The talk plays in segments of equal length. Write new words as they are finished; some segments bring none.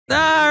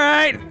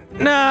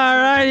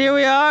Alright, here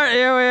we are.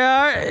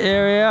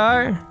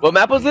 What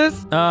map was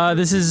this?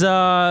 This is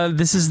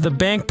the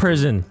bank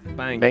prison.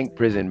 Bank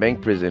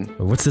prison.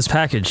 What's this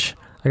package?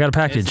 I got a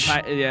package.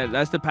 Yeah,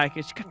 that's the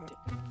package. God,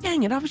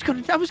 dang it, I was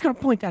gonna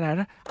point that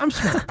out. I'm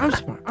smart.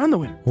 I'm the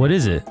winner. What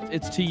is it?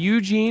 It's to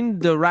Eugene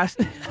the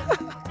Rastanak.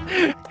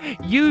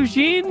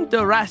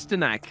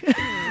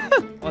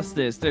 What's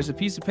this? There's a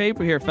piece of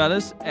paper here,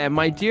 fellas.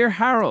 My dear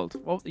Harold.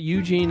 Well,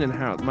 Eugene and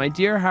Harold. My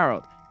dear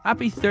Harold,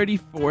 happy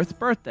 34th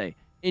birthday.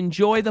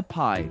 Enjoy the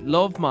pie.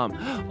 Love, Mom.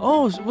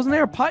 Oh, wasn't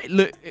there a pie?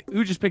 Look,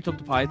 who just picked up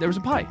the pie? There was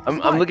a pie.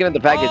 I'm looking at the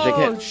package. I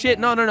can't. Oh, shit.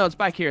 No. It's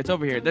back here. It's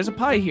over here. There's a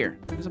pie here.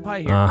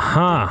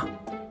 Uh-huh.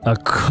 A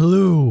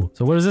clue.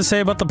 So what does it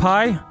say about the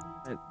pie?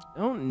 I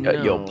don't know.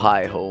 Yo,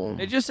 pie hole.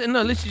 It just,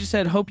 no, literally just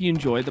said, hope you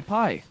enjoy the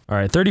pie. All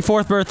right,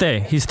 34th birthday.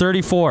 He's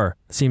 34.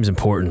 Seems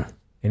important.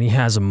 And he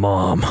has a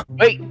mom.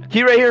 Wait,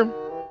 key right here.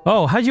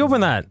 Oh, how'd you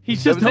open that? He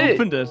just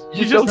opened it.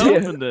 You just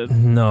opened it.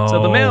 No.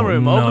 So the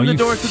mailroom. No, Open the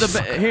door to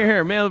the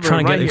here mailroom.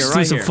 Trying to get right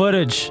exclusive here.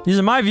 footage. These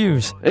are my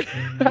views. All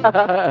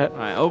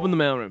right, open the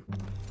mailroom.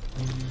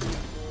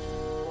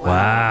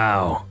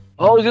 Wow.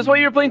 Oh, is this why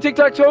you're playing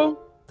tic-tac-toe?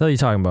 What are you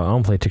talking about? I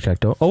don't play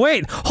tic-tac-toe. Oh,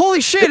 wait!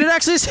 Holy shit! It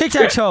actually is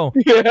tic-tac-toe!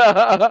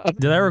 Yeah.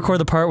 Did I record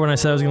the part when I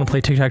said I was going to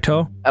play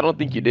tic-tac-toe? I don't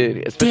think you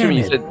did. Especially when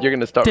you said you're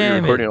going to start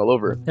recording all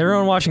over.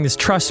 Everyone watching this,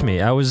 trust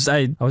me. I was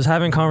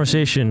having a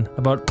conversation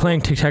about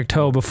playing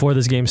tic-tac-toe before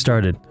this game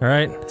started. All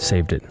right?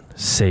 Saved it.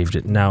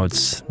 Now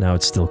it's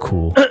still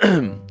cool.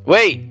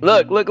 Wait,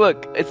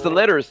 look. It's the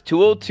letters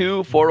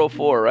 202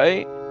 404,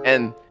 right?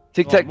 And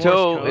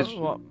tic-tac-toe is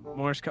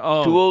Morse code.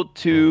 Oh.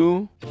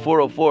 202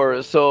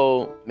 404.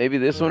 So maybe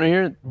this one right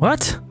here.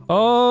 What?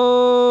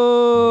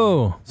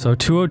 Oh, so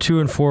 202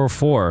 and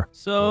 404.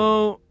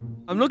 So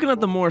I'm looking at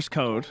the Morse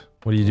code.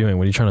 What are you doing?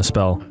 What are you trying to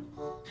spell?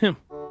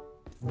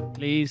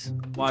 Please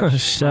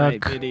watch my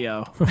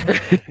video.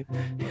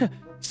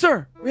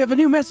 Sir, we have a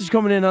new message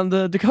coming in on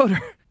the decoder.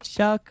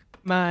 Shuck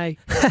my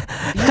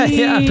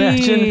Yeah,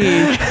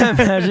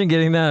 imagine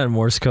getting that in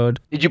Morse code.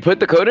 Did you put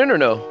the code in or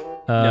no?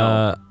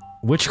 No.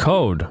 Which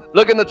code?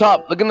 Look in the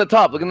top of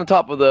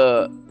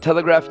the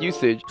telegraph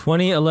usage.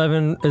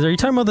 2011. Are you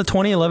talking about the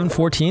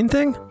 2011-14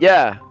 thing?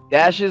 Yeah.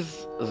 Dash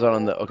is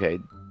on the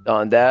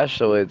on dash,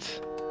 so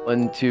it's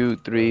 1, 2,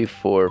 3,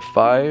 4,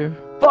 5.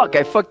 Fuck,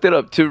 I fucked it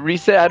up. To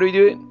reset, how do we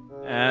do it?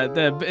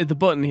 The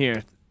button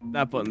here.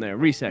 That button there.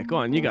 Reset. Go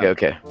on, you got it.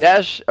 Okay.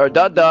 Dash or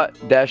dot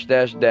dash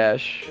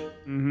dash.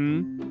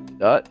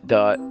 Dot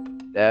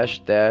dash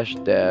dash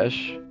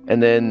dash.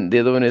 And then the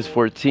other one is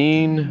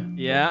 14.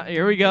 Yeah,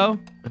 here we go.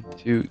 1,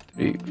 2,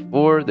 3,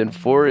 4. Then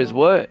 4 is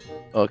what?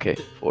 Okay,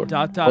 4.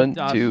 Dot, 1,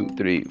 2,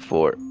 3,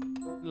 4.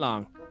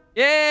 Long.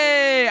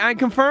 Yay! And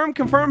confirm.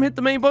 Hit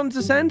the main button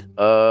to send.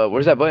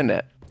 Where's that button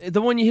at?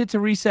 The one you hit to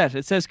reset.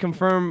 It says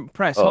confirm.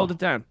 Press. Oh. Hold it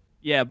down.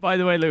 Yeah. By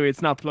the way, Louis,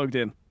 it's not plugged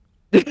in.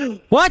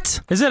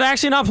 What? Is it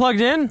actually not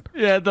plugged in?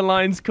 Yeah, the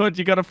line's cut.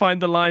 You gotta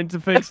find the line to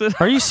fix it.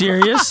 Are you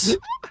serious?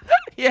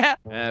 Yeah.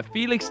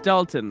 Felix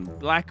Dalton,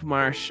 Black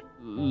Marsh,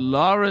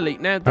 Laura Lee.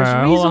 Now, there's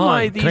a hold reason on.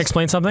 why these. Can I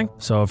explain something?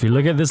 So if you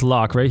look at this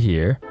lock right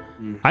here,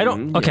 I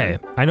don't. Okay,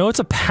 yeah. I know it's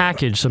a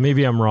package, so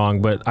maybe I'm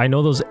wrong, but I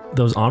know those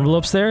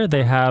envelopes there.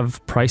 They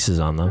have prices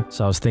on them.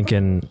 So I was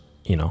thinking,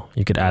 you know,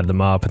 you could add them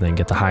up and then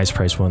get the highest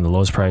price one, the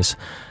lowest price.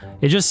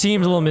 It just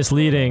seems a little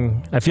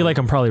misleading. I feel like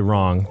I'm probably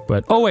wrong,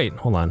 but oh wait,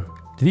 hold on.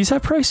 Do these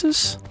have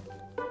prices?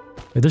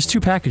 Wait, there's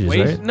 2 packages,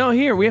 right? No,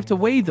 here, we have to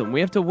weigh them.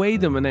 We have to weigh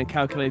them and then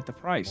calculate the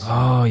price.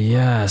 Oh,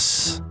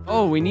 yes.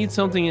 Oh, we need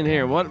something in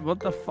here. What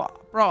the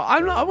fuck? Bro,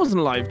 I wasn't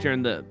alive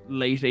during the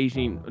late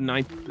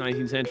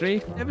 19th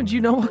century. Evan, do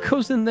you know what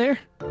goes in there?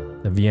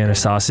 The Vienna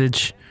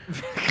sausage.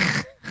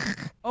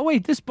 Oh,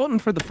 wait, this button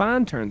for the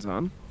fan turns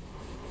on.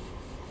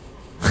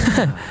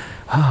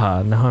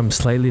 Now I'm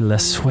slightly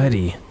less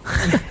sweaty.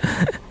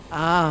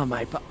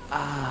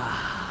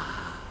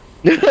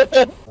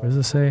 What does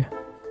it say?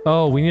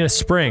 Oh, we need a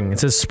spring. It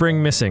says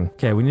spring missing.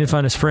 Okay, we need to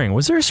find a spring.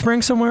 Was there a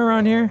spring somewhere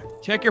around here?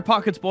 Check your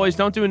pockets, boys.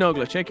 Don't do an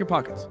ugly. Check your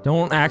pockets.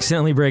 Don't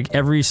accidentally break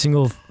every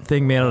single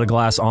thing made out of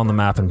glass on the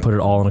map and put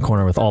it all in a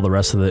corner with all the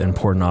rest of the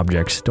important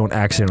objects. Don't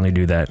accidentally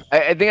do that.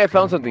 I think I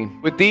found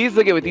something. With these,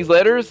 look at with these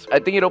letters, I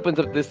think it opens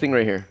up this thing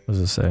right here. What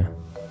does it say?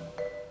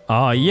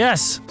 Ah,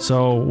 yes!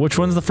 So, which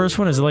one's the first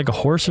one? Is it like a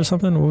horse or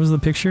something? What was the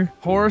picture?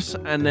 Horse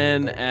and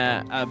then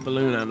a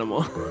balloon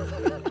animal.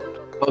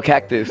 Oh,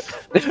 cactus.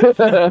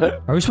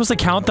 Are we supposed to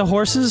count the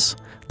horses?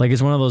 Like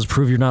it's one of those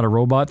prove you're not a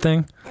robot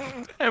thing?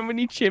 How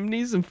many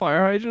chimneys and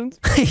fire hydrants?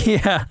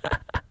 Yeah.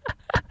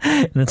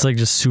 And it's like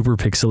just super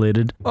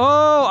pixelated.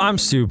 Oh, I'm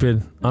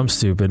stupid. Not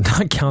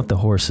count the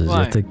horses. Why?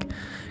 You have to,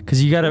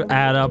 because you gotta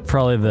add up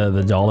probably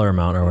the dollar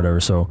amount or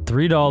whatever. So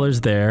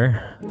 $3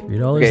 there,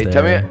 $3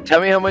 there. Okay, tell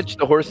me how much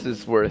the horse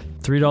is worth.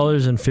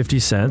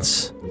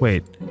 $3.50.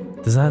 Wait,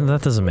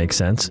 that doesn't make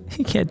sense.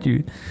 You can't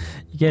do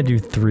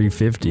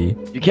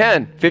 $3.50. You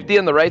can. 50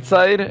 on the right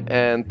side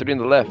and 3 on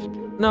the left.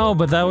 No,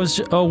 but that was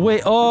oh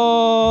wait.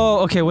 Oh,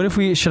 okay. What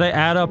if should I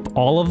add up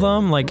all of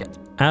them? Like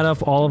add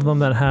up all of them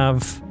that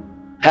have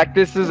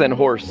Cactuses and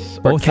horse.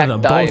 Or Both of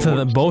them. cacti Both of them.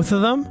 and Both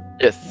of them.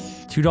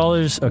 Yes.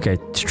 $2. Okay,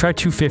 try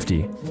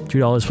 250.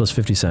 $2 plus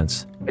 50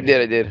 cents. I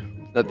did.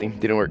 Nothing.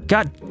 Didn't work.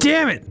 God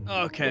damn it!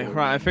 Okay,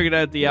 right. I figured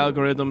out the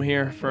algorithm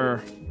here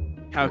for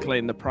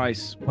calculating the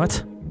price.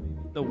 What?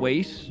 The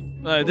weight.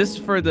 This is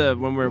for the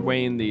when we're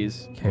weighing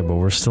these. Okay, but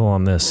we're still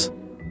on this.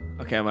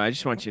 Okay, well, I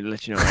just want you to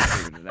let you know I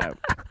figured it out.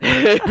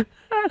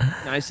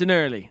 Nice and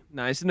early,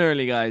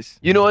 guys.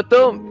 You know what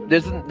though?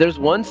 There's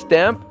one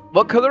stamp.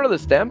 What color are the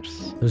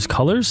stamps? There's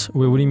colors?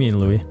 Wait, what do you mean,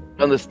 Louis?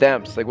 On the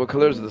stamps, like what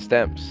colors are the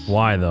stamps?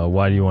 Why though?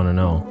 Why do you want to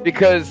know?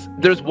 Because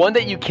there's one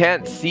that you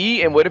can't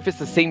see, and what if it's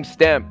the same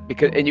stamp?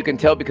 And you can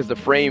tell because the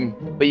frame,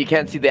 but you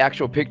can't see the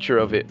actual picture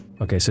of it.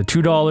 Okay, so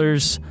 $2,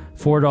 $4,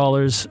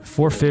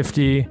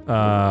 $4.50,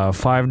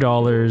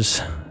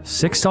 $5,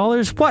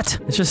 $6. What?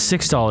 It's just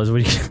 $6.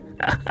 What do you?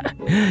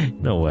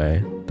 No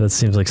way. That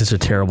seems like such a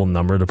terrible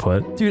number to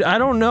put. Dude, I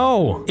don't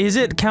know. Is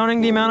it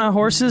counting the amount of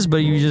horses? But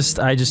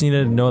I just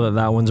needed to know that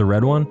that one's a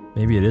red one.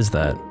 Maybe it is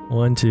that.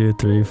 1, 2,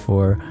 3,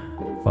 4,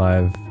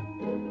 5,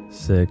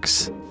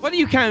 6. What are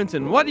you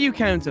counting?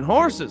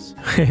 Horses.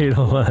 Wait,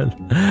 hold on.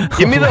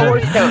 Give me the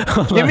horse count.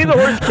 Give me the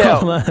horse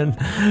count.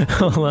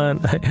 Hold on.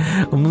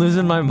 I'm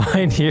losing my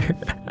mind here.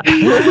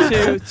 1,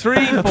 2,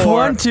 3, 4.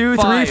 1, 2, 3,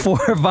 5.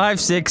 4, 5,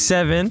 6,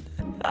 7.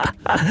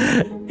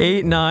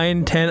 8,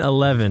 9, 10,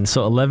 11.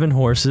 So 11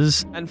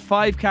 horses. And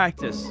 5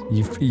 cactus.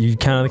 You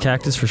counted the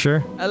cactus for sure?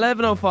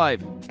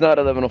 1105. It's not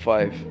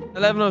 1105.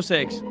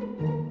 1106.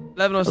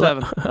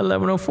 1107.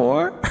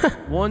 1104?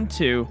 1,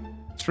 2,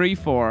 3,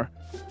 4,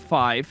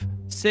 5,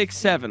 6,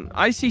 7.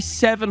 I see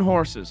 7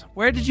 horses.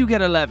 Where did you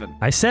get 11?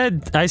 I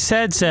said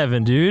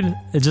 7, dude.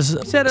 It just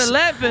You said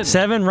 11.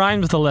 7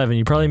 rhymes with 11.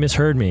 You probably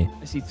misheard me.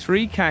 I see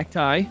 3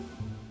 cacti.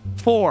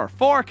 4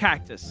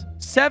 cactus.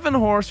 7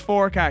 horse,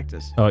 4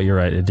 cactus. Oh, you're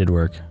right. It did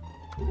work.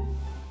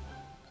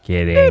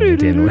 Kidding. It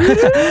didn't work.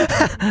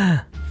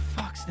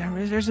 Fuck's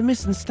there's a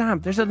missing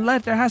stamp. There's a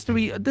letter. There has to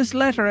be this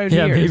letter out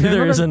Yeah, here. maybe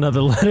there is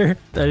another letter.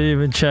 I didn't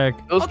even check.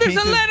 Those Oh, there's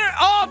pieces- a letter.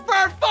 Oh,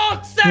 for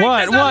fuck's sake! What?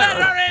 There's What? a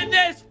letter in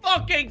this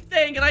fucking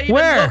thing, and I even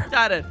Where? looked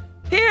at it.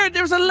 Here,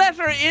 there's a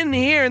letter in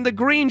here in the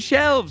green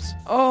shelves.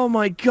 Oh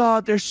my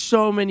god, there's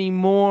so many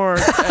more.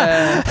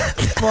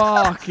 Fucking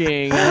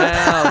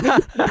hell.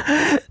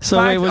 So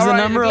Fact- wait, was the alright,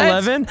 number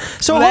let's- 11?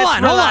 So let's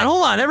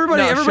hold on.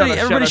 Everybody, No, everybody shut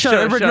up, shut shut up.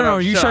 up, Everybody, shut no,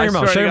 up, you shut shut your up,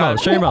 mouth. I Shut swear your to mouth.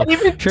 God. Shut your mouth.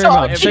 Even Shut your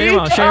mouth. talk, Shut your dude.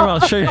 mouth. Shut your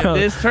mouth. Shut your mouth.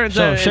 This turns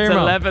out it's Shut your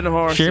mouth. 11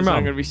 horses. Shut your I'm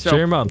mouth. gonna be so Shut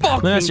your mouth.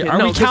 Let me ask you, fucking- are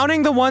no, we 'cause-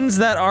 counting the ones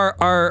that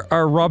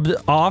are rubbed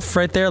off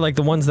right there, like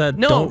the ones that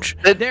No, don't?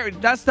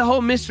 that's the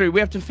whole mystery. We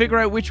have to figure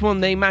out which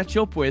one they match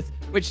up with,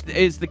 which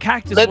is the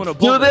cactus Let's one do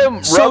above it.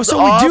 them So rubbed we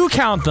off. do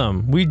count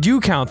them. We do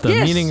count them.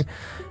 Yes. Meaning,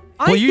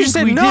 I well, you just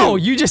think said we no.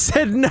 do. You just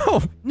said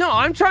no. No,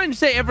 I'm trying to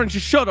say everyone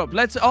should shut up.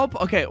 Let's up.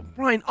 Okay,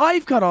 Brian,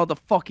 I've got all the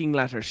fucking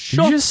letters.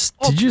 Shut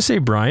up. Did you say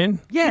Brian?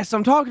 Yes,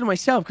 I'm talking to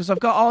myself because I've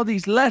got all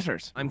these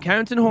letters. I'm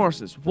counting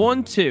horses.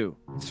 1, 2,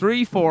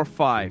 3, 4,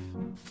 5.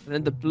 And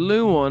then the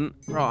blue one,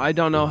 bro, I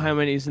don't know how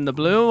many is in the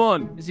blue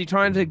one. Is he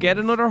trying to get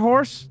another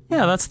horse?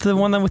 Yeah, that's the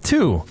one that with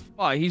 2.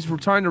 Why, he's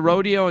trying to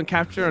rodeo and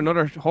capture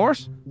another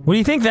horse? What do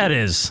you think that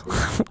is?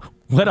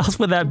 What else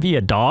would that be?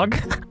 A dog?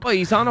 Well,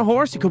 he's on a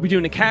horse. He could be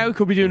doing a cow. He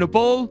could be doing a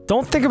bull.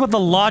 Don't think about the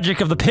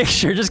logic of the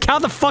picture. Just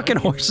count the fucking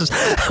horses.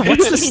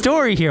 What's the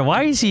story here?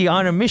 Why is he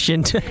on a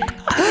mission to...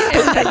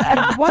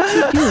 What's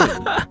he doing?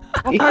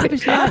 What part of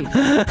his life?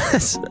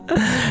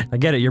 I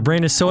get it. Your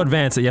brain is so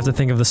advanced that you have to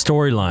think of the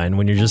storyline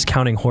when you're just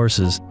counting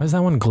horses. Why is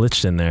that one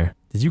glitched in there?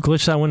 Did you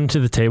glitch that one into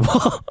the table?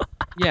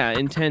 Yeah,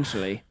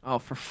 intentionally. Oh,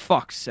 for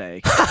fuck's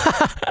sake.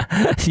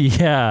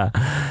 Yeah,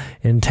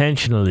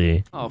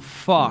 intentionally. Oh,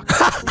 fuck.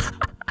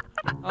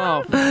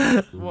 Oh,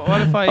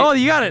 what if I... Oh,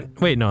 you got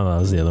it. Wait, no, that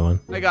was the other one.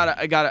 I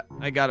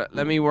got it.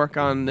 Let me work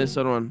on this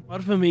other one.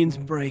 What if it means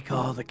break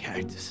all the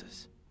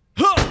cactuses?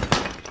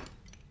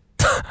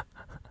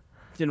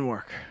 Didn't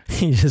work.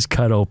 He just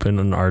cut open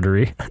an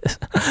artery.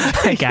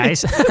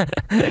 Guys.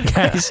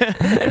 Guys.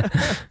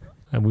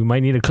 We might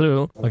need a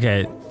clue.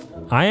 Okay.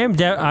 Brian.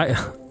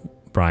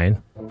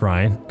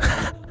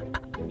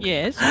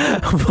 Yes?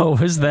 What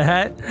was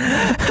that?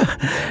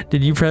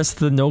 Did you press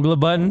the Nogla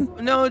button?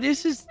 No,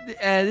 this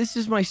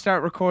is my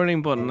start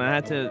recording button. I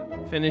had to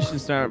finish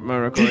and start my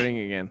recording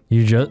again.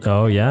 You just...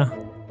 Oh, yeah?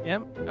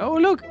 Yep. Oh,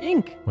 look,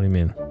 ink. What do you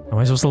mean? Am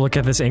I supposed to look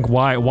at this ink?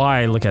 Why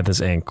look at this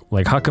ink?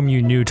 Like, how come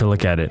you knew to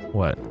look at it?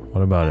 What?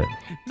 What about it?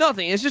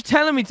 Nothing. It's just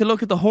telling me to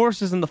look at the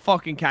horses and the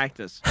fucking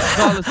cactus. That's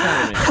all it's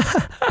telling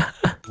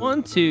me.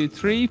 1, 2,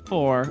 3,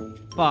 4,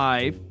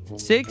 5,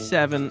 6,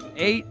 7,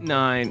 8,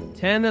 9,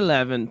 10,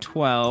 11,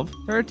 12,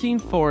 13,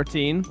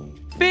 14,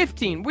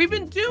 15. We've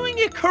been doing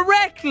it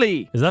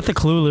correctly. Is that the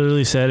clue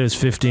literally said it was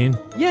 15?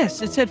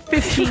 Yes, it said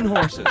 15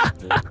 horses.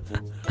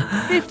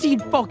 15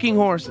 fucking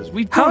horses.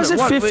 We've done How is it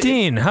What?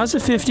 15? How's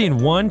it 15?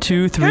 1,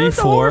 2, 3, Count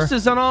the 4.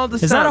 horses on all the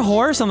Is that a stamps.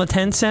 horse on the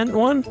 10-cent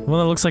one? One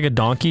that looks like a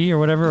donkey or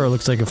whatever, or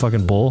looks like a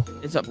fucking bull?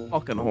 It's a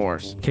fucking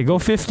horse. Okay, go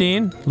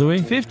 15,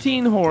 Louis.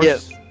 15 horse.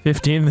 Yes.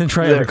 15, then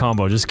try There. every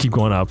combo. Just keep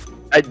going up.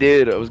 I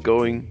did. I was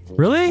going.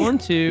 Really? 1,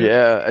 2.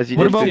 Yeah, as you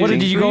What did. about what 15.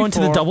 did you go into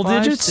the 4, double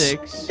 5, digits?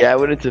 6, Yeah, I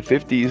went into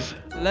 50s.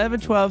 11,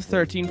 12,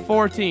 13,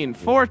 14.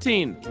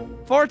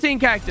 14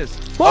 cactus.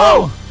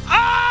 Whoa!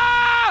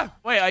 Ah!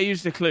 Wait, I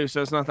used a clue,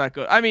 so it's not that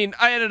good. I mean,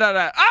 I edited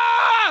that.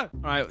 Ah! All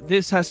right,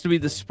 this has to be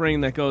the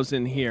spring that goes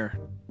in here.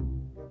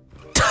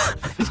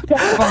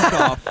 Fuck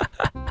off.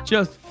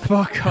 Just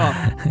fuck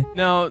off.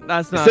 No,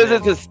 that's It not says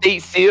it's a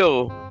state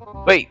seal.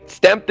 Wait,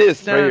 stamp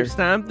this right here.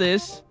 Stamp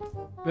this.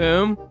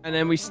 Boom. And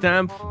then we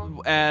stamp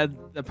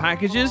the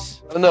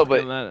packages. Oh, no,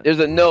 but there's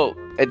a note.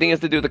 I think it has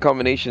to do with the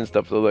combination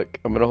stuff. So look,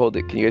 I'm gonna hold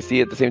it. Can you guys see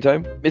it at the same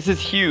time? Mrs.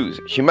 Hughes,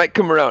 she might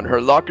come around. Her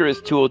locker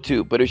is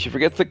 202, but if she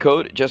forgets the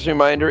code, just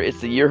remind her it's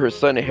the year her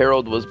son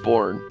Harold was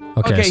born.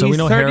 Okay, so we he's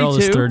know Harold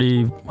is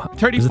 32. 30.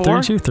 34. Is it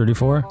 32?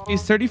 34?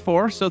 He's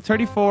 34. So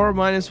 34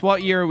 minus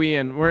what year are we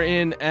in? We're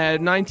in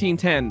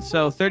 1910.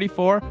 So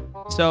 34.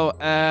 So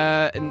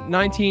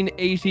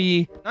 1980,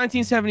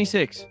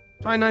 1976.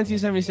 Try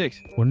 1976.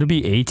 Wouldn't it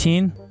be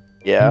 18?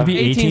 Yeah. Wouldn't it be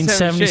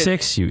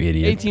 1876? You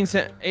idiot.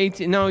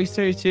 18. No, he's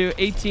 32.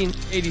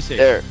 1886.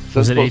 There. So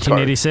Was it it's both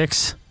cards.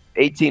 1886?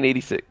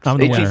 1886. I'm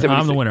the winner. 1876.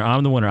 I'm the winner.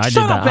 I'm the winner. I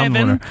Shut did up, that. I'm the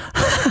Evan.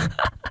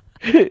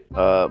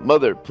 winner.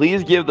 Mother,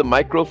 please give the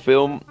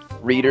microfilm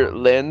reader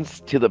lens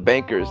to the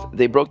bankers.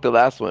 They broke the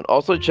last one.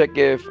 Also check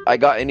if I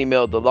got any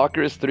mail. The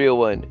locker is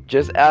 301.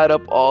 Just add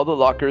up all the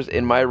lockers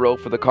in my row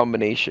for the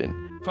combination.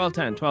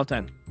 1210.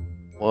 1210.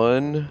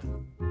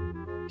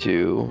 1,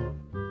 2,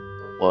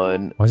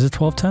 1, Was it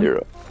 1210?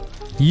 0.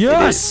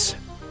 Yes!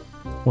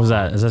 What was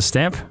that? Is that a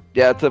stamp?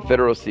 Yeah, it's a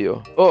federal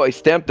seal. Oh, I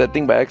stamped that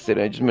thing by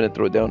accident. I just meant to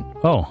throw it down.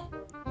 Oh,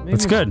 Maybe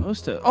that's we're good.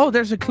 supposed to. Oh,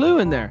 there's a clue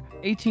in there.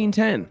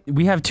 1810.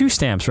 We have 2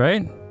 stamps,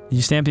 right?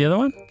 You stamp the other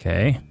one?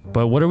 Okay.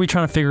 But what are we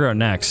trying to figure out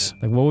next?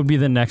 Like, what would be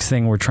the next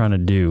thing we're trying to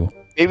do?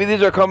 Maybe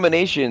these are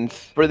combinations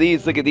for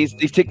these. Look at these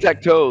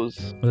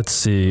tic-tac-toes. Let's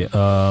see.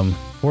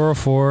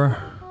 404,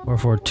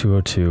 404,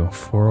 202,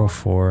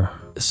 404.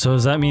 So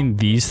does that mean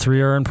these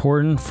 3 are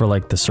important for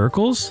like the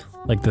circles?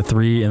 Like the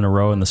 3 in a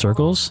row in the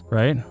circles,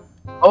 right?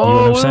 Oh, you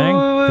know what I'm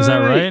saying? Is that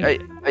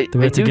right? I Do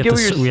we have to get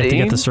what you're we have to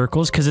get the saying.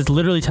 circles? Because it's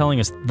literally telling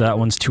us that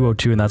one's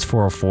 202 and that's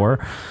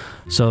 404.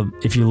 So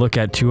if you look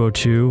at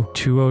 202,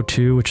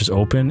 202, which is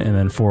open, and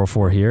then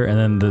 404 here,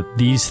 and then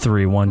these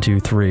 3, 1, 2,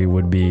 3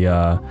 would be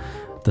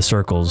the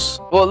circles.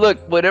 Well, look,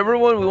 whatever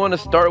one we want to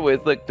start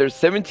with, look, there's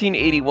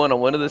 1781 on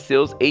one of the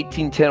seals,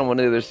 1810 on one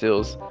of the other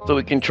seals. So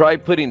we can try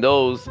putting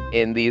those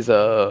in these,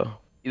 either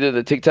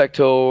the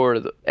tic-tac-toe or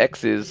the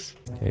X's.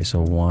 Okay,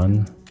 so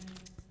 1,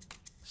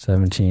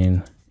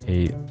 17,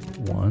 8,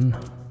 1.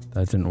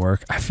 That didn't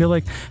work. I feel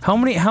like how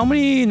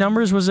many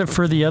numbers was it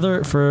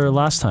for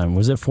last time?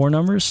 Was it 4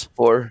 numbers?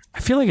 4. I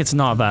feel like it's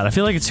not that. I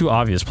feel like it's too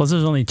obvious. Plus,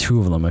 there's only 2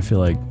 of them. I feel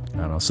like I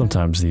don't know.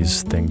 Sometimes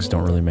these things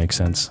don't really make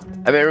sense.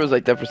 I mean, it was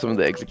like that for some of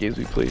the exit games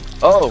we played.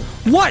 Oh,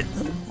 What?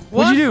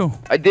 What'd you do?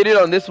 I did it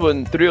on this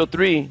one,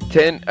 303,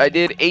 10. I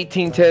did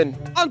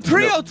 1810. On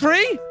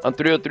 303? On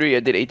 303, I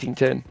did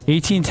 1810.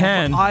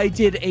 1810. I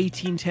did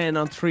 1810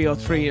 on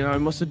 303, and I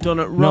must have done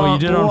it wrong. No, you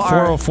did it on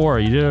 404.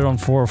 You did it on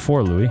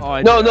 404, Louis. Oh,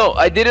 I No,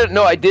 I did it.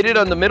 No, I did it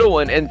on the middle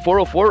one, and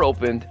 404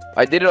 opened.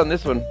 I did it on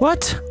this one.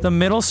 What? The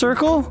middle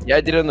circle? Yeah,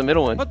 I did it on the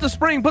middle one. Put the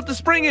spring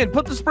in,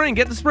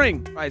 get the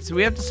spring. Right, so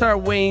we have to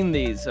start weighing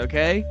these,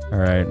 okay? All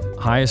right.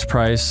 Highest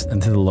price and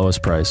to the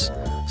lowest price.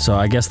 So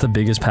I guess the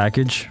biggest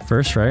package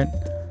first, right?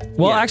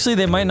 Well, Yeah. actually,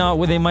 they might not.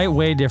 They might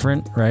weigh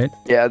different, right?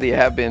 Yeah, they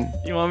have been.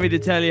 You want me to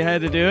tell you how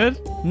to do it?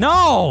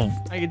 No.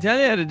 I can tell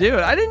you how to do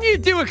it. I didn't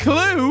need to do a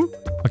clue.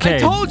 Okay. I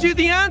told you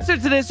the answer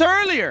to this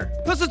earlier.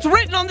 Because it's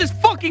written on this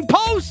fucking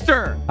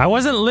poster. I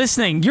wasn't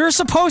listening. You're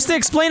supposed to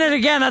explain it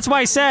again. That's why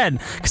I said.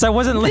 Because I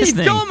wasn't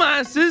listening. You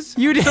dumbasses.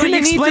 You didn't So you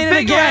need to explain it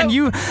figure again. out-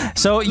 You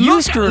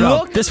Look- screwed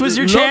up. look- This was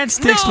your look- chance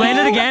to explain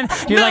it No, again.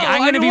 You're like, no, I'm I've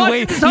gonna been be watching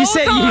waiting. this You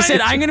whole said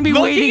time. I'm gonna be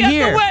Looking waiting at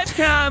here. the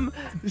webcam,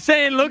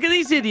 saying, look at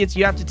these idiots.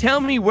 You have to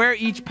tell me where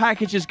each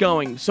package is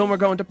going. Some are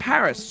going to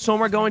Paris.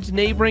 Some are going to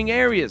neighboring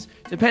areas.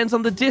 Depends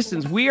on the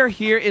distance. We are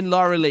here in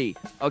Lauralee,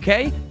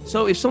 okay?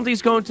 So if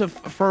something's going to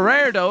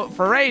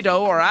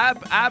Ferrado or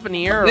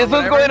Avenir or This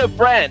one's whatever, going to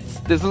France.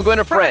 This one's going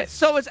to France.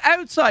 so it's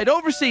outside,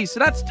 overseas. So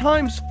that's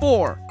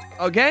 ×4,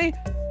 okay?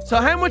 So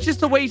how much is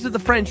the weight of the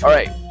French All one?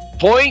 right.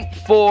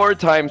 0.4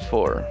 times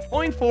 4.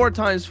 0.4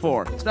 times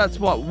 4. So that's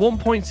what,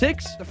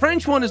 1.6? The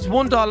French one is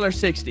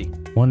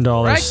 $1.60.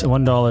 $1, Right?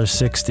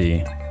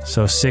 $1.60.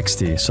 So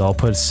 60. So I'll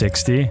put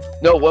 60.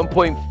 No,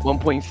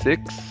 1.6.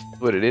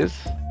 What it is?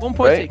 1.6.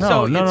 Right?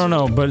 So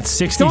No. But it's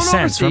 60 Don't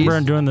cents. Remember, overseas.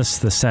 I'm doing the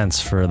cents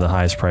for the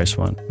highest price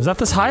one. Was that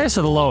the highest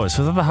or the lowest?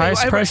 Was that the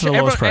highest price or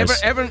the lowest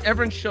price?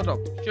 Everyone, shut up.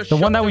 The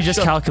one that we just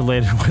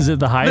calculated, was it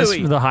the highest?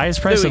 Louis, The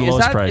highest price or the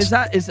lowest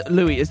price?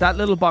 Louis, is that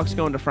little box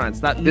going to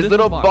France? That This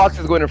little box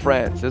is going to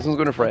France. This one's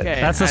going to France.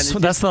 Okay.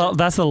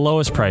 That's the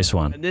lowest price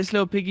one. And this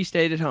little piggy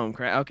stayed at home,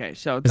 correct? Okay,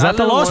 so Is that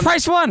the little lowest one-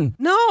 price one?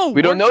 No,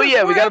 We don't know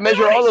yet. We gotta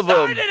measure all of them.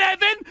 Started,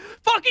 Evan.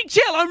 Fucking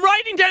chill. I'm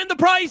writing down the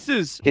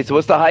prices. Okay, so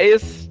what's the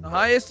highest? The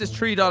highest is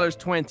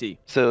 $3.20.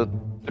 So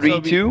 3, So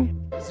 2.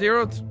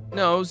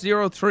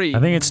 0.3. I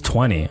think it's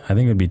 20. I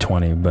think it'd be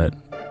 20, but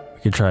we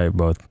We could try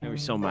both. I'd be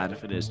so mad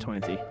if it is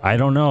 20. I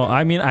don't know.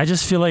 I mean, I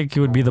just feel like it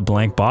would be the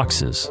blank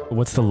boxes.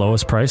 What's the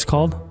lowest price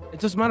called? It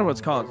doesn't matter what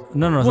it's called.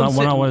 No, it's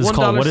not what it's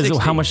called. What is it?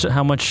 How much?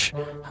 $60.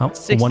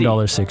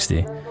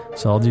 $1.60.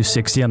 So I'll do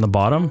 60 on the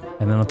bottom,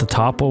 and then at the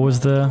top, what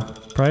was the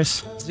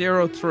price?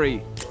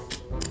 03.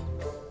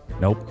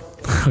 Nope.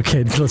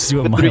 Okay, let's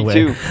do it my 3-2.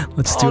 way.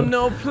 Let's do it. Oh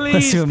no, Let's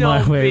please do it my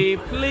don't way.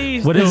 be.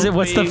 Please What is don't it?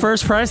 What's the be.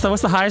 first price?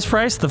 What's the highest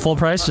price? The full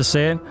price? Just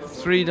say it.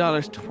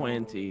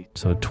 $3.20.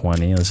 So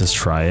 20. Let's just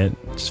try it.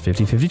 It's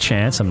 50-50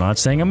 chance. I'm not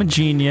saying I'm a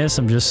genius.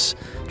 I'm just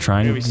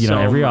trying, You're you know,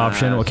 so every mad.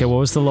 option. Okay, what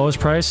was the lowest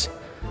price?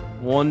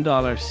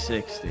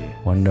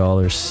 $1.60.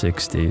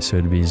 $1.60. So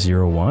it'd be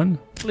 01.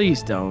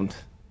 Please don't.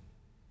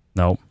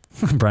 Nope.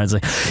 Brian's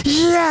like,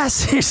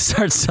 yes! He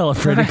starts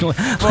celebrating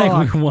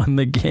like we won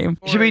the game.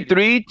 It should be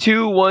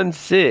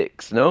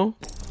 3-2-1-6. No?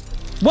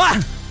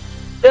 What?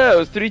 Yeah, it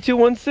was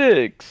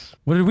 3-2-1-6.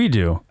 What did we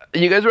do?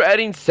 You guys were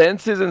adding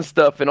senses and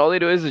stuff, and all they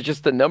do is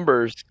just the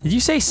numbers. Did you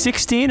say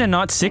 16 and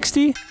not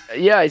 60?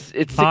 Yeah, it's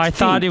 16. I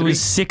thought it was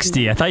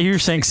 60. I thought you were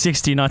saying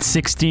 60, not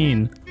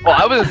 16. Oh,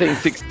 I wasn't saying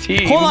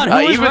 16. Hold on,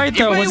 who was right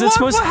though? Wait, Was it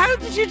supposed? how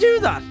did you do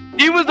that?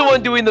 He was the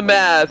one doing the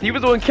math. He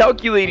was the one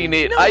calculating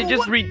it. No, I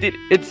just what? redid.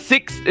 It's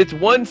 6. It's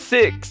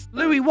 1-6.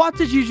 Louis, what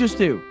did you just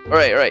do? All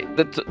right, all right.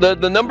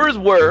 The numbers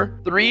were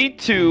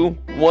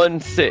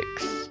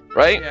 3-2-1-6.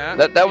 Right? Yeah,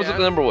 That was what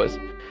the number was.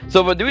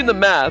 So by doing the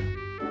math,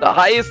 the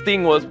highest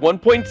thing was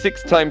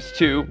 1.6 times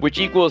 2, which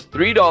equals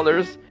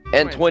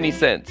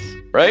 $3.20.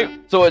 Right?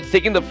 So it's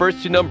taking the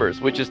first two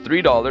numbers, which is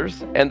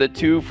 $3 and the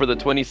 2 for the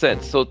 20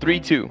 cents. So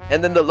 3-2.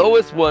 And then the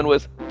lowest one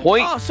was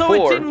 0.4. Oh, so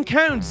it didn't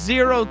count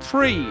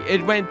 03.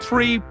 It went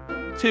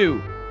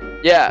 3-2.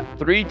 Yeah,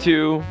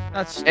 3-2.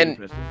 That's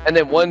stupid. And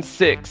then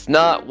 1-6,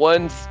 not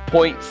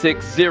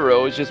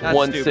 1.60. It's just That's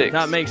 1-6. stupid.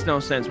 That makes no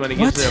sense when it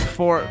gets to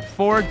four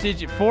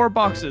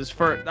boxes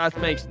for that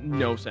makes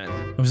no sense.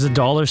 It was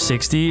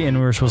 $1.60 and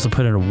we were supposed to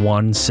put in a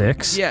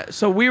 1-6. Yeah,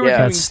 so we were Yeah.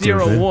 doing That's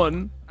stupid. 0-1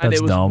 and That's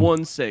it was dumb.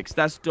 1-6.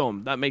 That's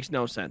dumb. That makes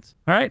no sense.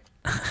 All right.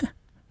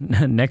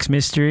 Next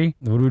mystery.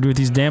 What do we do with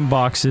these damn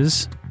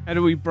boxes? How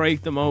do we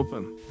break them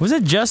open? Was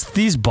it just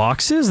these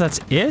boxes? That's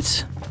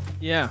it?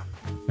 Yeah.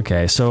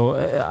 Okay, so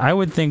I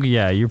would think,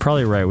 yeah, you're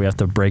probably right. We have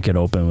to break it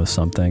open with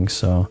something,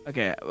 so.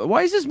 Okay,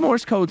 why is this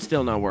Morse code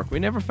still not work? We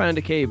never found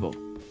a cable.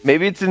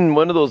 Maybe it's in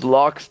one of those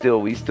locks still.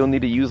 We still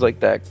need to use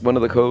like that, one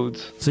of the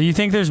codes. So you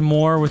think there's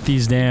more with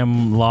these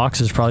damn locks?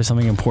 There's probably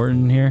something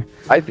important in here?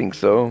 I think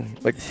so.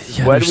 Like,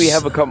 Yeah, why do we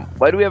there's- have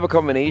why do we have a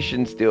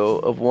combination still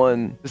of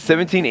one? The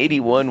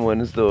 1781 one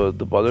is the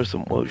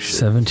bothersome. Oh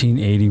shit.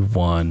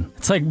 1781.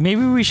 It's like,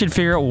 maybe we should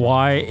figure out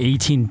why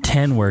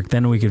 1810 worked,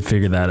 then we could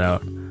figure that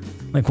out.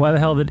 Like, why the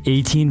hell did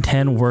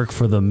 1810 work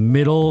for the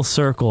middle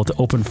circle to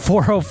open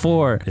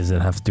 404? Does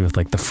it have to do with,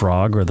 like, the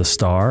frog or the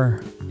star?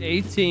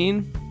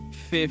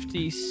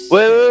 1856.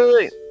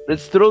 Wait.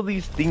 Let's throw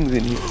these things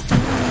in here.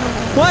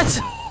 What?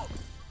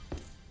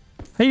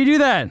 How you do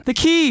that? The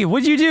key!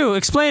 What'd you do?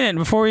 Explain it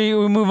before we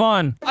move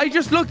on. I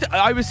just looked.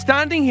 I was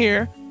standing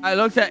here. I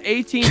looked at God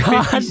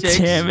 1856.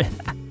 damn it.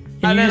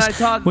 And you then just- I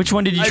thought. Which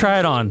one did you try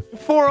it on?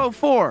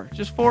 404.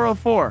 Just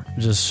 404.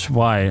 Just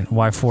why?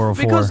 Why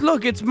 404? Because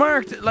look, it's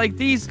marked like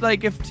these.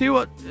 Like if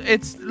two,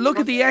 it's look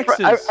at the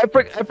X's. I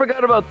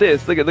forgot about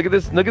this. Look at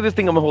this. Look at this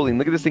thing I'm holding.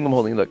 Look at this thing I'm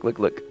holding.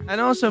 Look.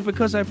 And also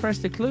because I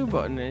pressed the clue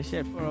button and it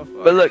said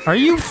 404. But look. Are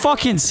you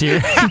fucking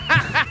serious?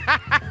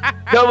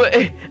 No, but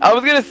I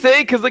was gonna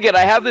say, cause look at,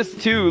 I have this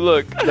too.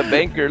 Look, the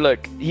banker.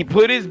 Look, he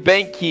put his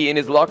bank key in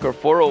his locker,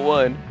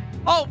 401.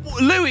 Oh,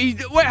 Louis,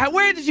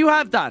 where did you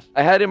have that?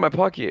 I had it in my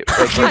pocket.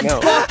 Like, right now.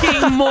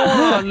 Fucking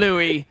moron,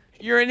 Louis.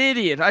 You're an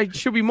idiot. I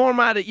should be more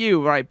mad at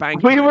you, right,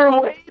 bank? We were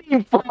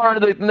waiting for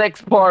the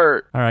next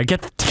part. All right,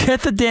 get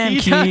the damn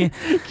key.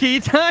 Key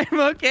time,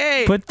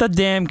 okay. Put the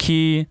damn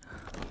key.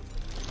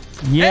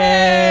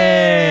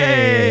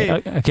 Yay!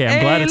 Hey! Okay,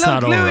 I'm glad it's look,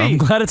 not over. Louis. I'm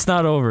glad it's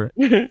not over.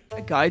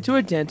 A guide to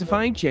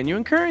identifying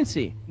genuine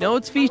currency. Know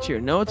its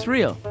feature. Know it's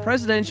real.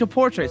 Presidential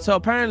portrait. So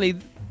apparently,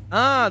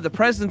 the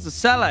president's a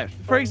sellout.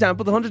 For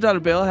example, the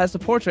 $100 bill has the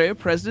portrait of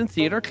President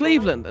Theodore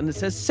Cleveland, and it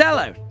says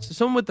sellout. So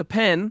someone with the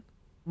pen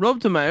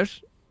rubbed him out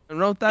and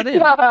wrote that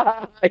in.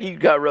 He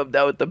got rubbed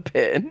out with the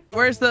pen.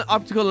 Where's the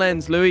optical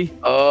lens, Louis?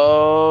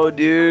 Oh,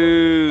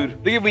 dude.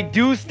 Look at, we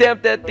do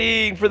stamp that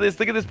thing for this.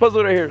 Look at this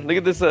puzzle right here. Look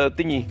at this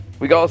thingy.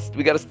 We gotta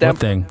stamp What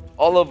thing?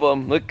 all of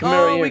them. Look, come here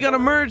right Oh, here. we gotta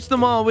merge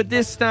them all with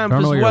this I stamp don't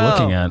as know what well. you're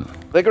looking at.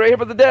 Look right here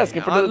by the desk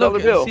in front of the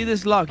Look, dollar bill. see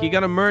this lock? You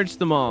gotta merge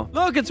them all.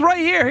 Look, it's right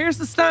here. Here's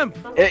the stamp.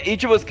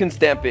 Each of us can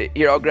stamp it.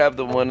 Here, I'll grab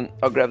the one.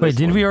 I'll grab Wait, this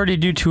didn't one. we already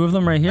do 2 of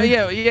them right here?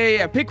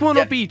 Yeah. Pick one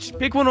Yeah. up each.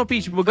 Pick one up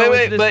each. We'll go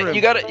Wait, into this but room.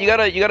 you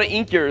gotta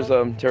ink yours,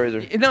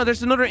 Terroriser. No,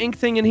 there's another ink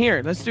thing in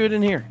here. Let's do it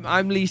in here.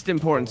 I'm least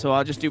important, so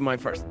I'll just do mine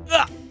first.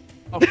 Ugh.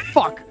 Oh,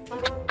 fuck.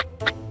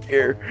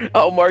 Here,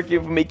 I'll mark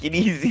you for make it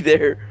easy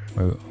there.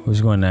 Wait,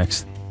 who's going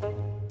next?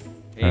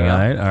 Here you go.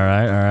 All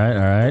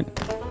right.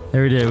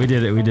 There we did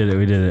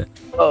it.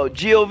 Oh,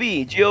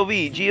 GOV.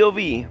 GOV.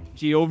 GOV.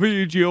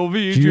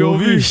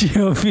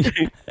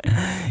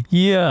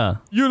 Yeah.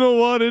 You know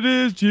what it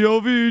is,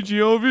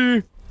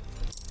 GOV.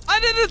 I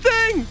did the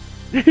thing!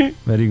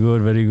 Very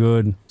good, very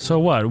good. So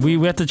what?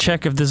 We have to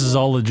check if this is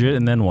all legit,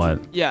 and then what?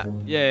 Yeah.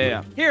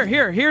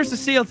 Here's the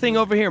seal thing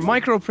over here.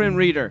 Microprint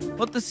reader.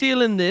 Put the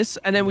seal in this,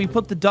 and then we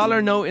put the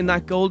dollar note in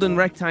that golden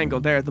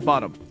rectangle there at the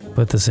bottom.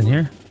 Put this in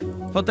here?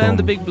 Put that in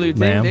the big blue thing.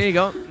 Bam. There you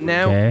go.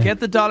 Now, get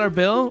the dollar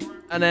bill,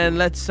 and then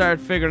let's start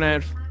figuring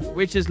out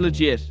which is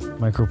legit.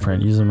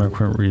 Microprint. Use the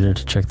microprint reader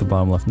to check the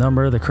bottom left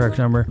number, the correct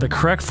number. The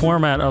correct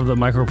format of the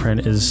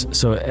microprint is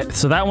so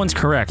that one's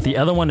correct. The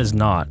other one is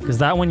not, because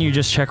that one you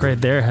just check right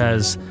there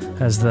has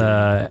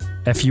the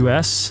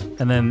FUS,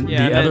 and then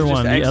the other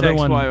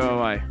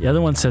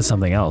one says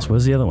something else. What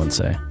does the other one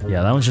say?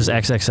 Yeah, that one's just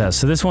XXS.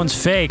 So this one's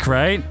fake,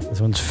 right? This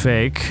one's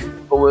fake.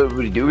 But what would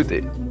we do with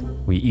it?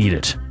 We eat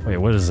it. Wait,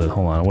 what is it?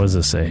 Hold on. What does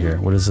this say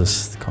here? What does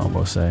this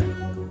combo say?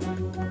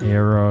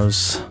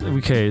 Arrows.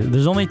 Okay,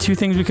 there's only two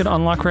things we could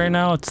unlock right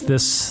now. It's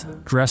this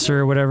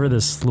dresser or whatever,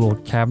 this little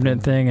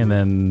cabinet thing, and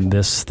then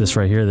this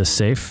right here, this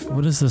safe.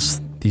 What is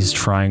this? These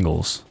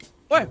triangles.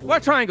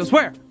 What triangles?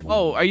 Where?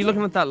 Oh, are you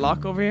looking at that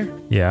lock over here?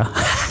 Yeah.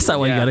 Is that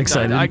why you got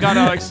excited? I got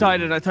all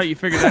excited. I thought you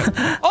figured it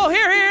out. Oh,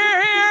 here.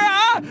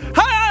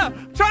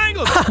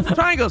 Triangles.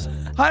 Triangles.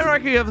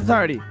 Hierarchy of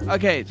authority.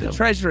 Okay, the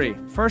treasury.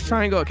 First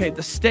triangle. Okay,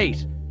 the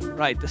state.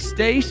 Right, the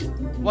state.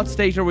 What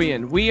state are we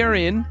in? We are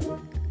in...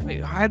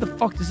 Wait, how the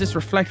fuck does this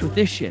reflect with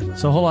this shit?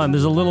 So hold on,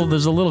 there's a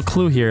little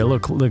clue here.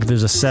 Look,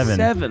 there's a 7.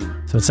 7.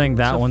 So it's saying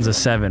that one's a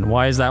 7.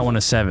 Why is that one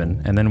a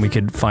 7? And then we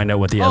could find out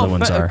what the other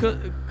ones are.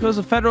 Because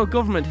the federal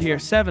government here,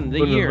 7,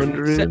 the year,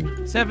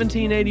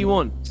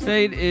 1781.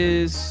 State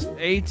is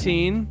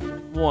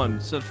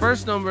 18-1. So the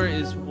first number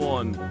is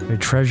 1. The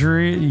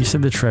treasury, you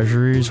said the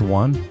treasury is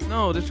 1?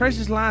 No, the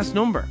treasury's last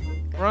number.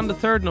 We're on the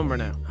third number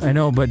now. I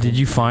know, but did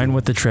you find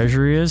what the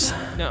treasury is?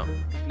 No.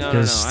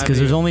 Because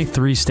there's only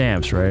 3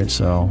 stamps, right?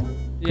 So...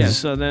 Yeah,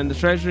 so then the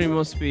treasury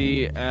must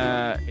be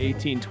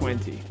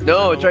 1820.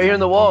 No, it's right here on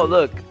the wall.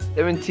 Look,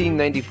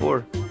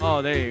 1794.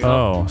 Oh, there you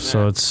go. Oh,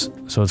 so it's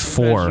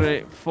 4.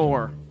 Treasury,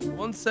 4.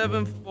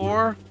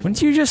 174.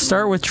 Wouldn't you just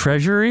start with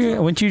treasury?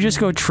 Wouldn't you just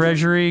go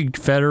treasury,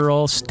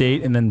 federal,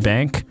 state, and then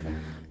bank?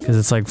 Because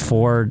it's like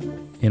 4,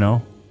 you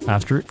know,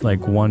 after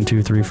like 1,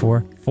 2, 3,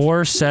 4.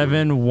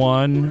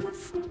 471,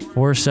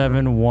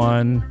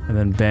 471, and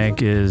then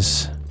bank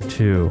is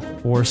 2.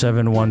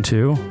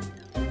 4712.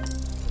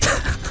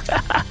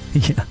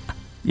 Yeah.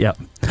 Yep.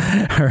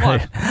 All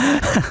right.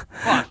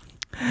 What?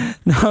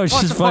 No, it's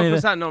just funny. What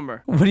was that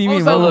number? What do you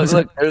mean?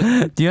 Look,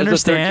 do you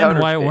understand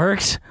why it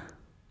worked?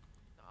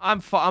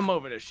 I'm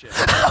over this shit.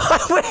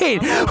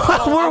 Wait,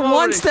 we're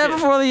one step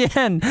before the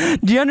end.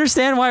 Do you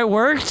understand why it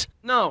worked?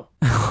 No.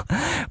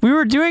 We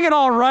were doing it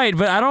all right,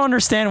 but I don't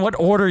understand what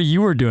order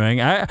you were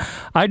doing. I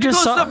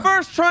just saw... Because the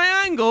first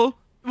triangle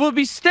will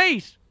be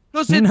state.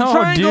 No,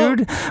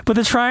 dude, but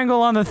the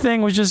triangle on the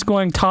thing was just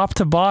going top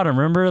to bottom.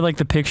 Remember, like,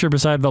 the picture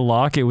beside the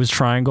lock? It was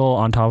triangle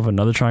on top of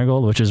another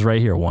triangle, which is right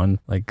here. One,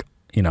 like,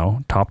 you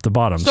know, top to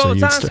bottom. So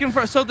it's asking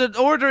for... So the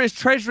order is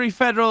Treasury,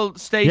 Federal,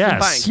 State, and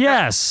Bank.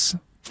 Yes.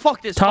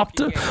 Fuck this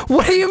fucking game.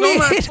 What do you mean?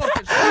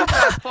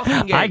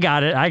 Fucking game. I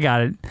got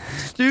it.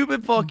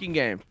 Stupid fucking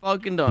game.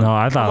 Fucking done. No,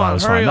 I thought that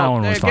was fine. That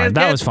one was fine.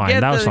 That was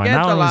fine. That was fine.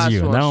 That one was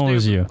you. That one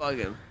was you.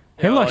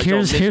 Hey, look,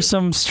 here's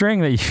some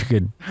string that you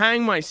could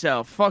hang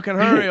myself. Fucking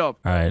hurry up.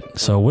 All right.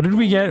 So what did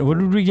we get? What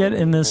did we get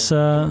in this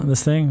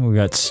this thing? We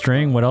got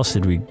string. What else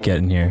did we get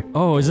in here?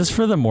 Oh, is this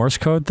for the Morse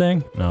code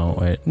thing? No,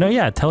 wait. No,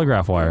 yeah,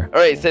 telegraph wire. All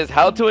right. It says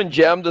how to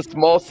unjam the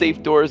small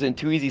safe doors in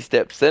 2 easy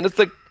steps. Send us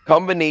a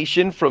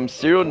combination from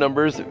serial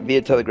numbers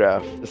via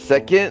telegraph. The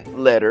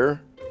second letter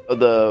of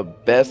the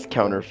best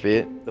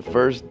counterfeit. The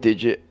first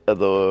digit of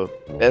the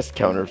best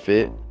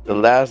counterfeit. The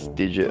last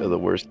digit of the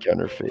worst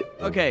counterfeit.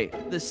 Okay,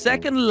 the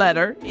second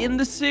letter in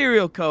the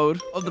serial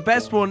code of the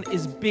best one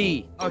is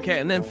B. Okay,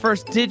 and then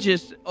first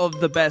digit of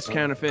the best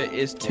counterfeit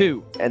is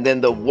 2. And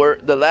then the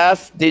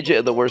last digit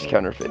of the worst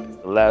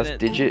counterfeit. The last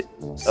digit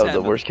of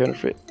the worst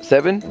counterfeit.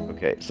 7?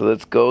 Okay, so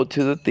let's go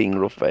to the thing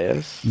real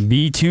fast.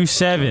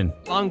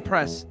 B27. Long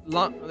press.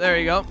 There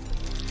you go.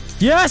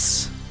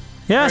 Yes!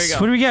 Yes!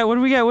 What do we get? What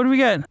do we get? What do we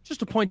get? Just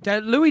to point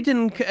out, Louis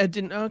didn't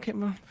okay,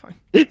 well, fine.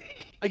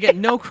 I get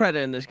no credit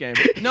in this game.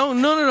 No,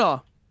 none at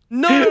all.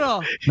 None at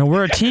all. No,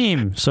 we're a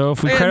team. So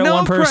if we credit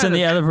one person,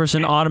 the other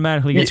person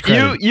automatically gets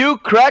credit. You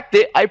cracked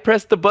it. I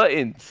pressed the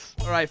buttons.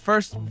 All right,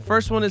 first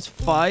one is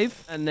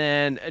 5, and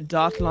then a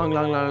dot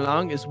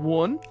long is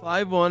 1.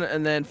 5 1,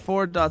 and then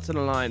 4 dots in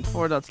a line.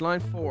 4 dots line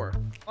 4.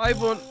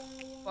 5 1.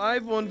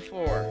 5 1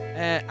 4.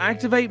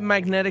 Activate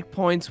magnetic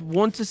points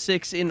 1 to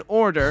 6 in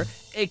order,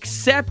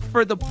 except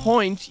for the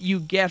point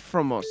you get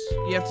from us.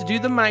 You have to do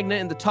the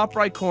magnet in the top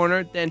right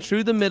corner, then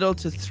through the middle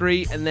to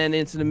 3, and then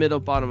into the middle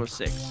bottom of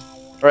 6.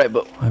 All right,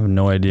 but I have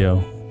no idea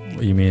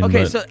what you mean.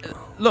 Okay, so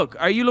look,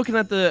 are you looking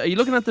at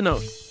the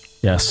note?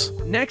 Yes.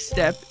 Next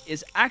step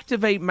is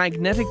activate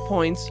magnetic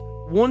points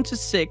 1 to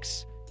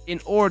 6 in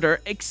order,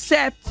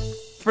 except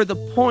for the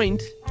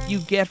point you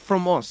get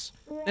from us.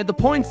 Now, the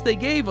points they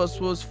gave us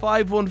was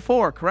 5 1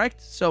 4,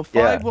 correct? So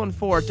 5 1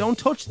 4. Don't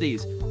touch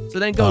these. So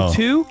then go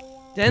 2,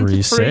 then 3,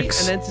 to 3, 6.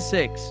 and then to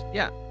 6.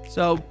 Yeah.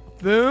 So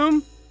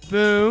boom,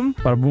 boom.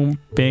 Bada boom,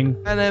 bing,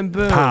 And then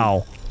boom.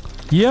 pow.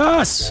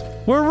 Yes!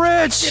 We're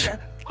rich!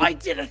 I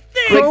did a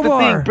thing.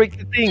 Crowbar. Break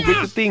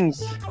the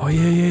things. Oh,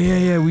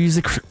 yeah. We use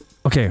the...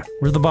 Okay,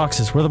 where are the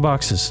boxes?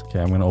 Okay,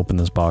 I'm gonna open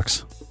this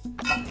box.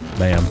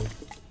 Bam.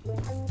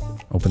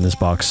 Open this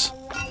box.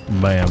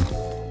 Bam.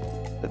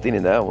 Nothing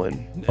in that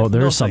one. Oh,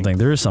 there is something.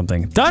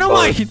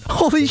 Dynamite!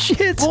 Holy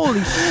shit!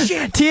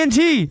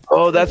 TNT!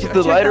 Oh, that's what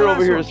the lighter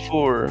over here is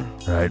for.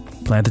 Right,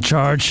 plant the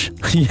charge.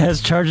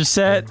 Yes, charge is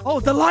set. Oh,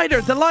 the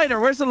lighter.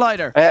 Where's the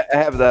lighter? I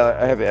have that.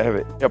 I have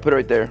it. Yeah, put it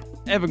right there.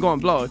 Evan, go on,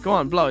 blow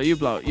it. You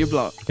blow it.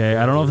 Okay,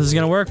 I don't know if this is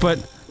gonna work, but...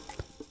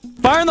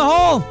 Fire in the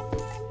hole!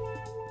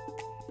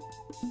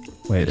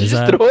 Wait, is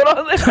that... Throw it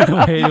on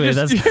there. wait,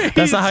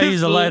 that's not how you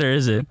use a lighter,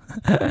 is it?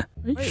 Are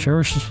you sure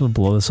we're supposed to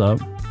blow this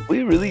up?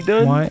 We really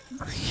done? Why?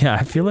 Yeah,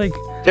 I feel like...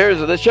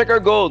 Terroriser, let's check our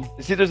gold.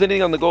 Let's see if there's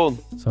anything on the gold.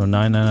 So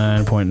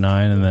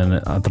 999.9, and then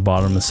at the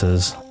bottom it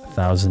says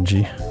 1000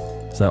 G.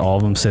 Is that all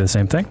of them say the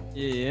same thing?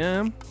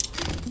 Yeah.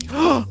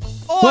 Oh,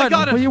 What? I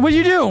got it. What'd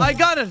you do? I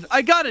got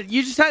it.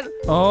 You just had...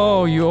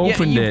 Oh, you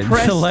opened you it.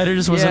 pressed- The lighter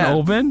just wasn't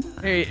open?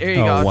 Here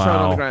you Oh, go. I'll throw it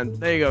on wow. the ground.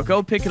 There you go.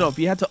 Go pick it up.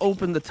 You had to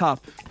open the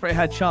top. It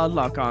had child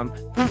lock on.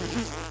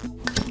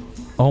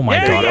 Oh my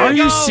There god. you Are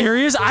you go.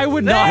 serious? I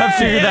would not have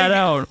figured that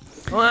out.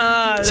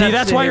 See,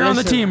 that's why you're on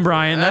the team,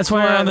 Brian. That's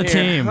why you're on the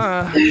team.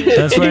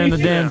 That's why you're on the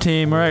damn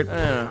team. All right.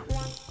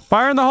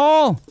 Fire in the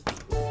hole.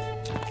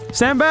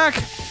 Stand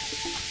back.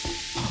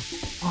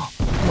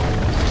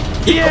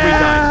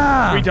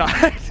 Yeah. We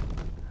died.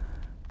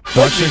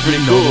 Watch this.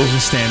 Nogla's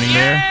just standing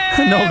there.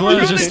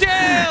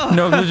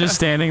 Nogla's just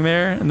standing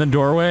there in the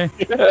doorway.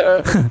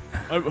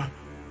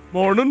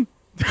 Morning.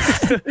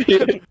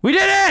 We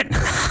did it!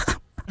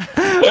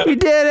 We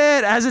did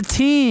it as a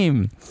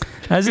team.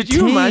 As a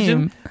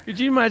team. Could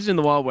you imagine in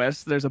the Wild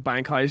West, there's a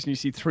bank heist and you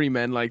see 3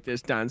 men like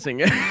this dancing?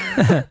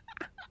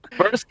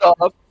 First off,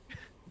 I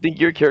think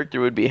your character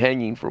would be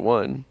hanging for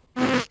one.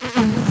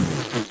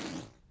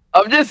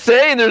 I'm just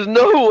saying, there's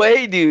no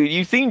way, dude.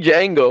 You've seen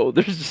Django.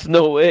 There's just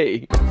no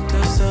way.